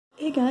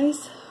Hey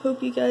guys,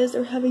 hope you guys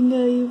are having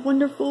a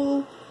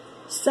wonderful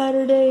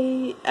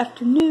Saturday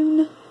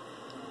afternoon.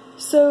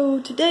 So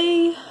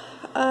today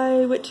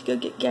I went to go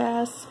get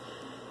gas,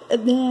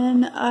 and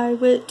then I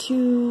went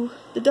to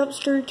the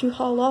dumpster to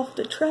haul off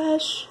the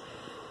trash,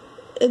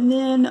 and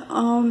then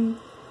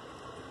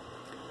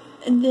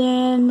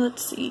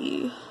let's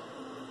see,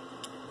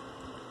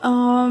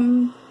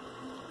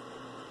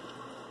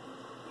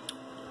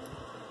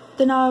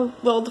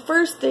 the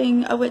first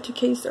thing I went to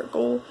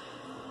K-Circle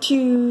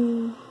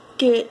to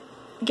get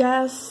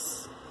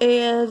gas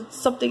and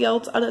something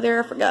else out of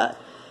there, I forgot.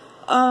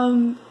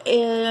 And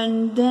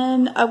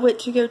then I went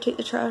to go take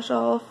the trash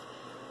off.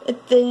 And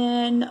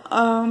then,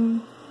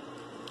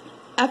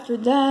 after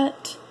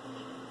that,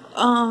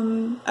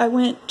 I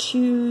went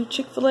to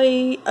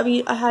Chick-fil-A.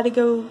 I had to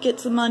go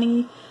get some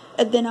money.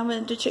 And then I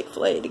went to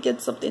Chick-fil-A to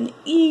get something to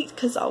eat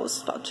because I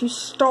was about to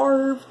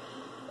starve.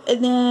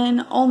 And then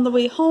on the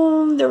way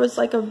home, there was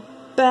like a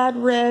bad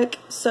wreck,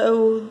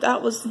 so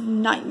that was a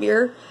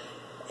nightmare.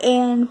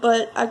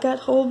 But I got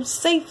home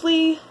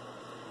safely,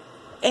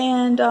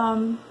 and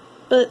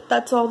but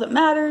that's all that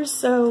matters.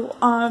 So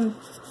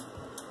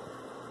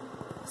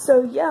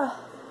yeah,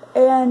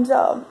 and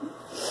I'm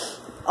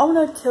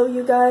gonna tell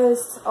you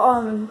guys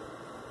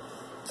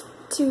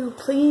to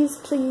please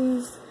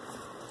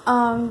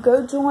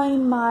go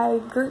join my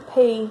group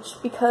page,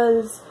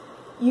 because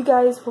you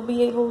guys will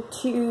be able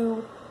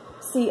to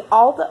see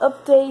all the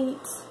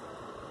updates,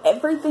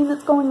 everything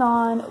that's going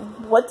on,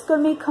 what's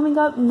going to be coming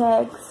up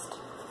next,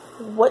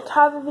 what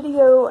type of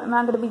video am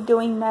I going to be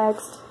doing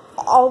next,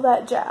 all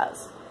that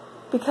jazz.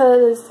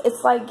 Because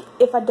it's like,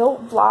 if I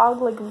don't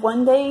vlog like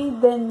one day,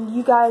 then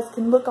you guys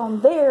can look on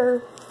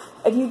there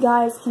and you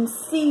guys can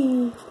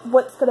see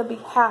what's going to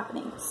be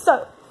happening.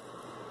 So,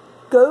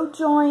 go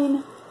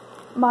join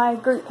my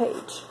group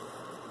page.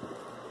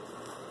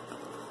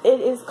 It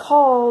is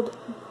called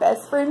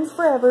Best Friends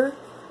Forever.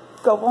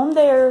 Go on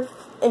there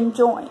and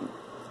join.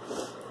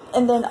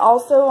 And then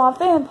also on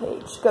fan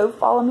page, go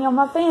follow me on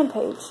my fan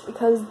page,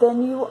 because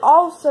then you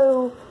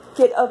also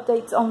get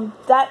updates on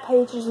that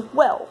page as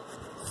well.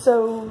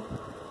 So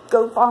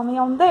go follow me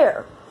on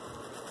there.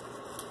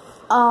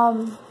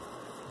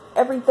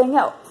 Everything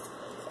else.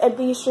 And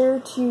be sure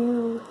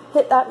to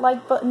hit that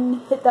like button,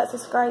 hit that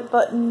subscribe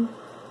button,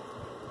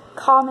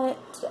 comment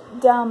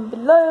down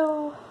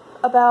below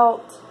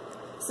about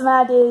some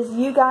ideas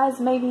you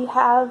guys maybe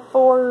have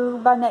for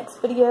my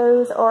next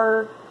videos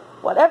or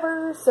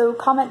whatever. So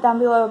comment down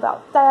below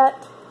about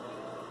that.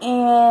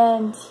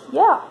 And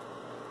yeah,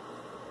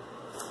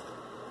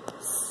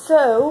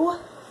 so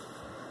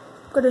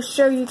I'm going to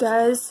show you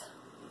guys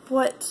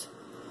what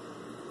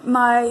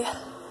my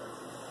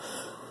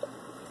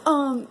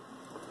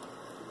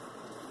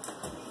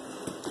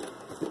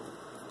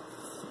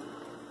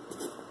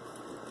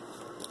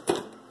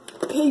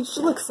page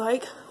looks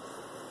like.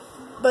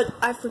 But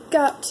I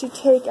forgot to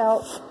take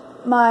out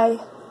my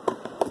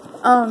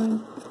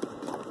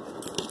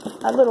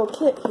my little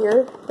kit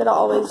here that I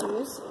always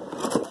use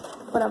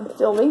when I'm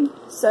filming.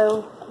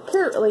 So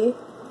apparently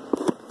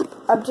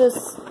I'm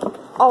just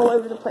all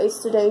over the place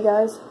today,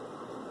 guys.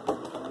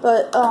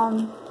 But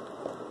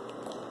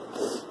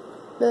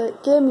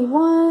give me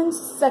 1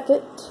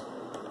 second.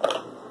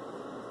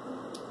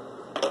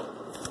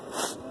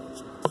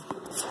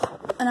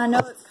 And I know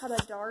it's kind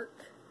of dark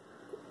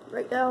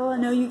right now. I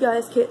know you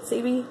guys can't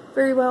see me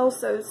very well,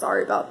 so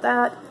sorry about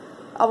that.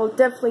 I will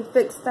definitely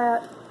fix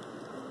that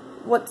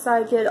once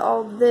I get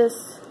all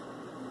this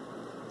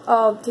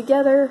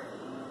together.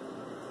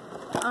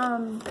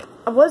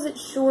 I wasn't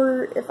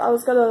sure if I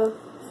was gonna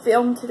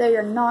film today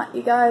or not,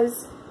 you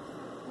guys,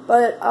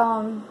 but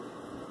I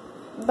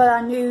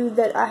knew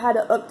that I had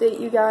to update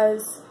you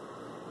guys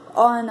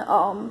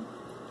on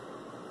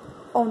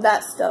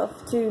that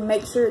stuff to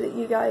make sure that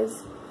you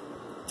guys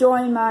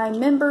join my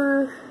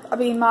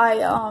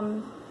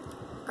my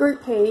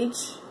group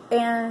page,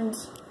 and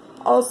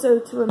also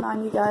to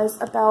remind you guys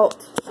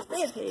about the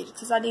fan page,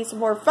 because I need some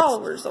more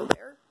followers on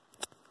there.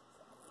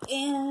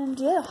 And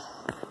yeah.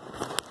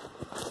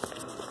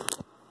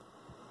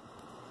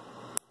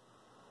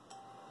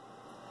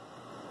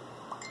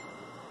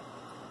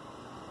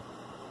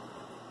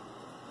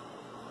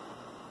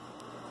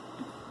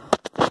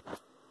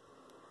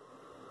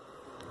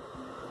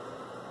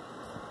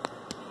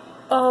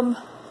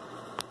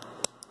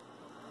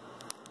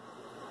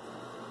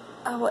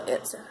 I will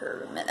answer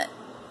her in a minute.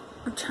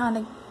 I'm trying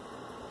to...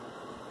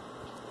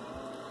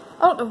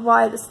 I don't know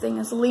why this thing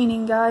is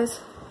leaning, guys.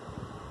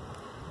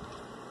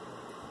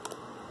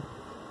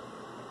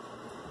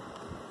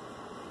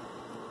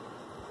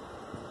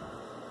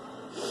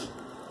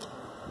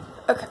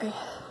 Okay.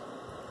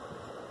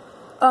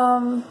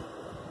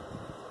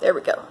 There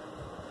we go.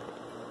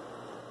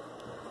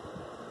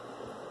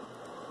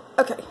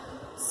 Okay.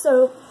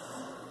 So,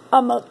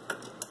 I'm gonna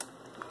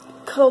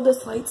cuddle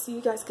this light so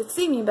you guys can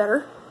see me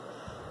better.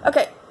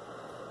 Okay.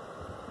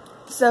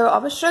 So,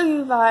 I'm gonna show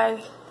you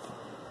my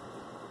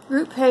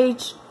group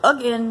page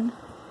again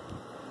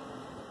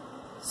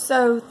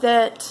so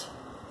that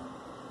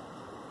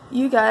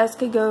you guys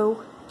could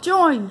go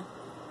join.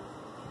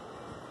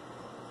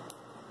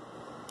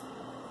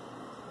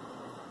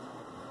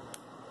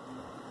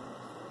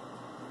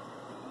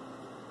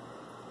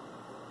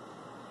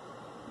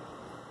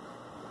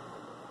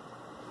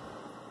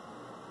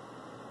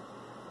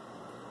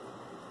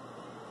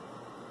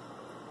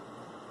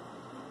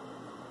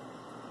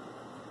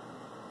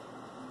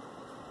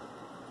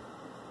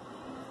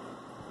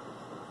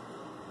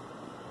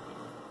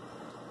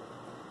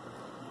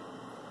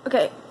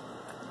 Okay,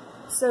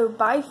 so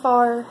by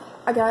far,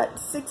 I got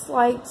 6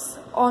 likes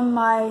on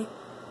my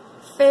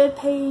fan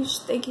page.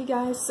 Thank you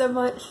guys so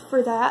much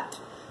for that.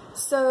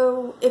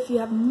 So, if you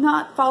have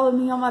not followed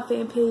me on my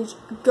fan page,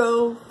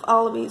 go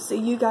follow me so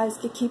you guys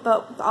can keep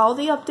up with all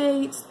the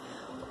updates,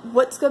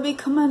 what's going to be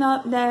coming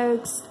up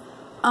next,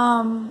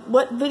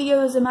 what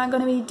videos am I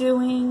going to be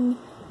doing,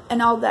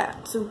 and all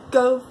that. So,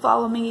 go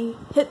follow me,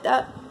 hit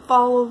that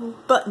follow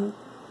button.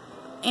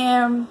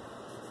 And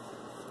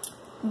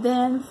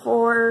then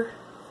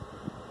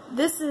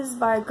this is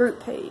my group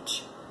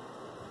page.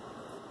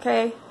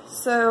 Okay,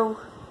 so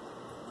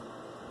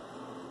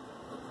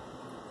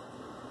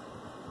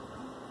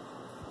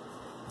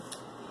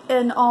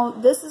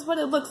this is what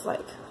it looks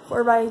like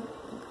for my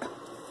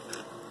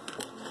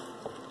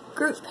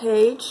group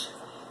page.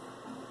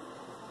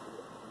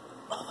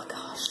 Oh my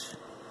gosh.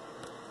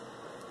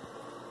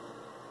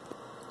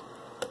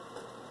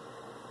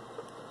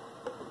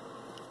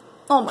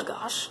 Oh my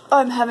gosh.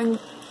 I'm having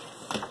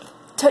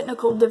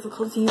technical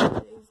difficulties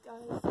today,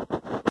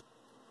 guys.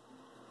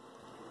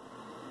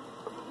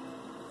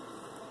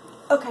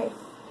 Okay.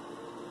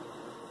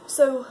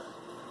 So,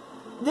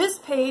 this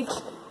page,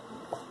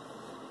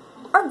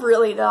 I'm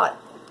really not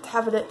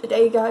having it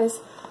today,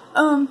 guys.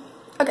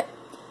 Okay.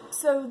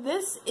 So,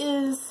 this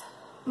is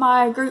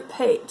my group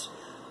page.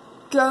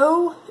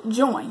 Go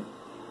join.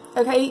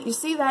 Okay, you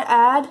see that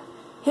ad?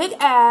 Hit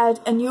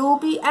add, and you will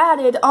be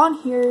added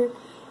on here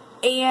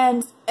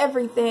and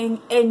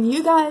everything, and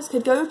you guys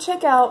could go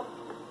check out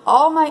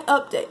all my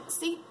updates.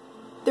 See,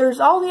 there's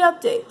all the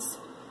updates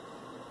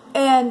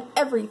and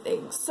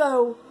everything.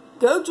 So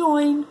go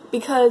join,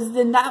 because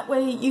then that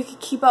way you can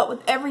keep up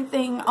with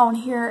everything on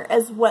here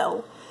as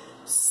well.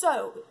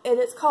 So it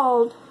is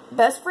called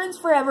Best Friends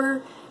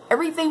Forever.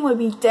 Everything will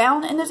be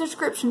down in the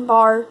description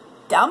bar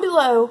down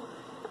below,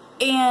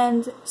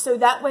 and so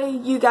that way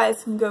you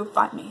guys can go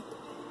find me.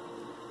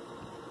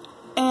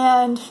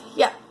 And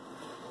yeah,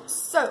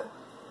 so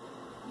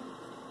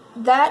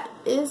that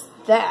is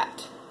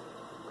that.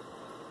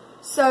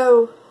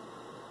 So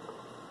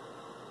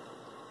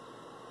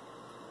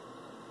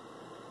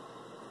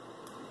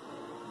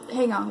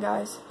hang on,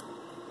 guys.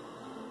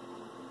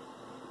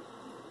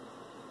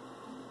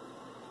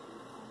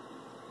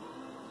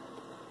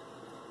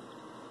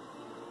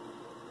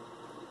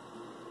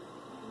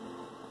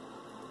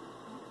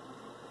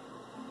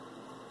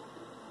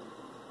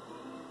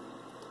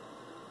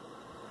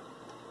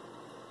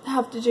 I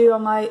have to do all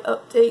my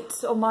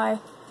updates on my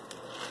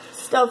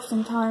stuff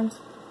sometimes.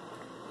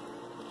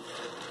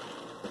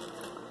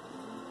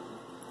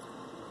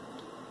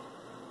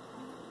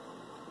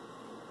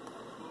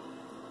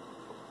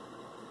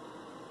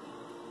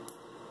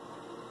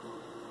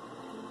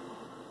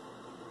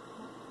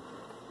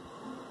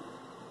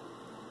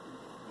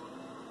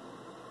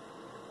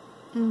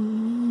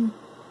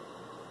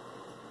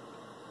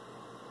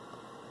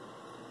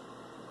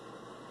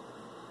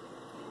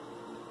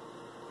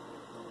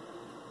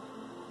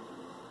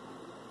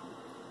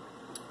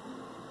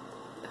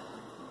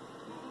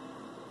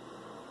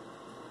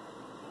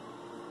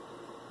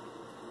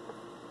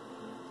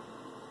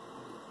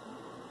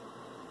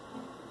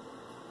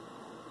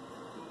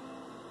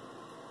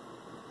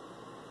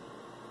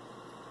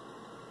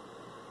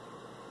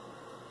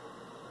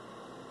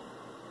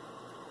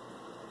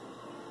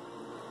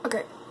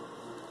 Okay,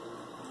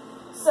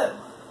 so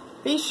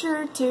be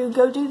sure to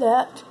go do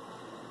that,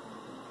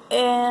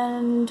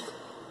 and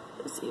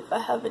let's see if I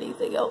have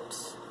anything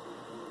else.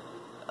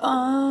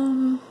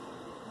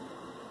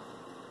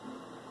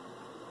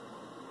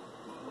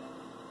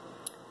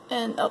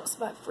 And that's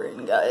my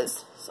friend,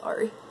 guys.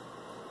 Sorry.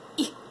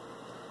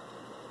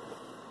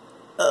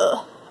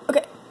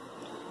 Okay.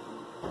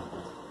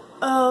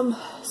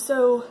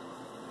 So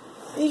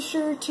be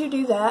sure to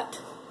do that.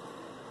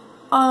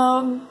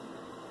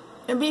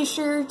 And be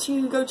sure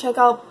to go check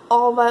out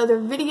all my other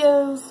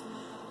videos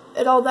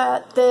and all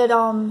that that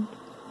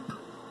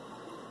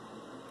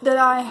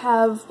I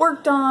have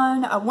worked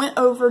on. I went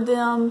over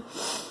them,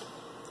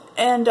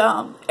 and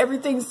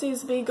everything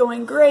seems to be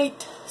going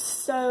great.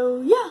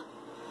 So yeah,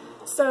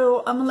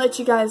 so I'm gonna let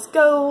you guys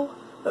go,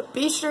 but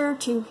be sure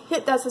to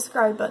hit that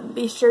subscribe button,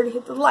 be sure to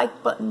hit the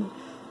like button,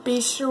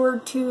 be sure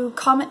to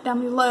comment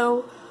down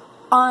below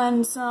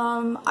on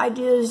some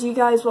ideas you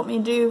guys want me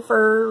to do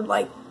for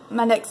like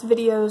my next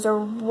videos or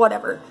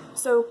whatever.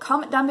 So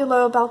comment down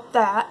below about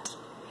that,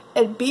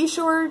 and be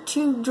sure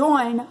to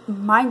join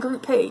my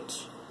group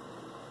page,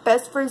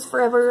 Best Friends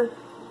Forever,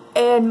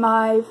 and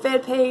my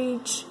fan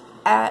page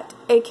at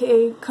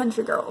AKA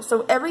Country Girl.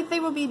 So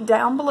everything will be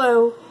down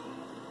below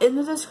in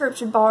the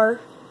description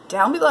bar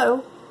down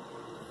below.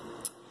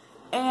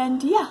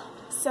 And yeah,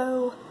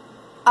 so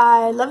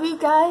I love you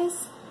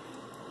guys,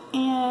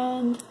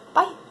 and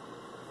bye.